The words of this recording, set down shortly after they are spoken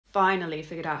finally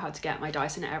figured out how to get my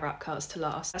Dyson Airwrap curls to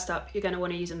last. First up, you're going to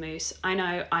want to use a mousse. I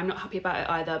know I'm not happy about it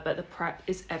either, but the prep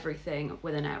is everything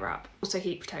with an Airwrap. Also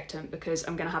heat protectant, because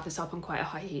I'm going to have this up on quite a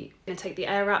high heat. I'm going to take the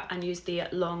Airwrap and use the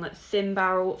long thin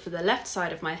barrel for the left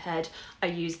side of my head. I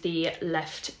use the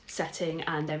left setting,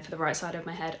 and then for the right side of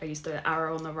my head I use the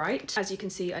arrow on the right. As you can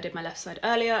see, I did my left side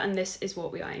earlier, and this is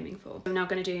what we are aiming for. I'm now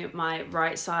going to do my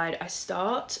right side. I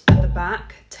start at the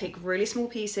back, take really small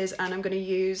pieces, and I'm going to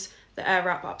use the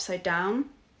Airwrap upside down,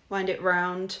 wind it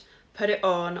round, put it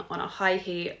on a high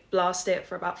heat, blast it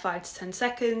for about 5 to 10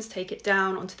 seconds, take it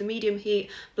down onto the medium heat,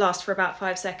 blast for about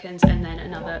 5 seconds, and then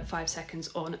another 5 seconds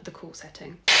on the cool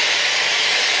setting.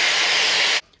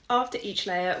 After each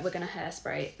layer, we're going to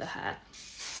hairspray the hair.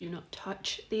 Do not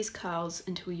touch these curls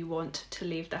until you want to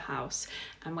leave the house.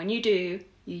 And when you do,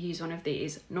 you use one of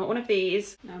these, not one of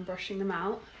these. Now I'm brushing them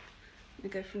out. I'm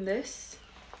going to go from this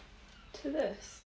to this.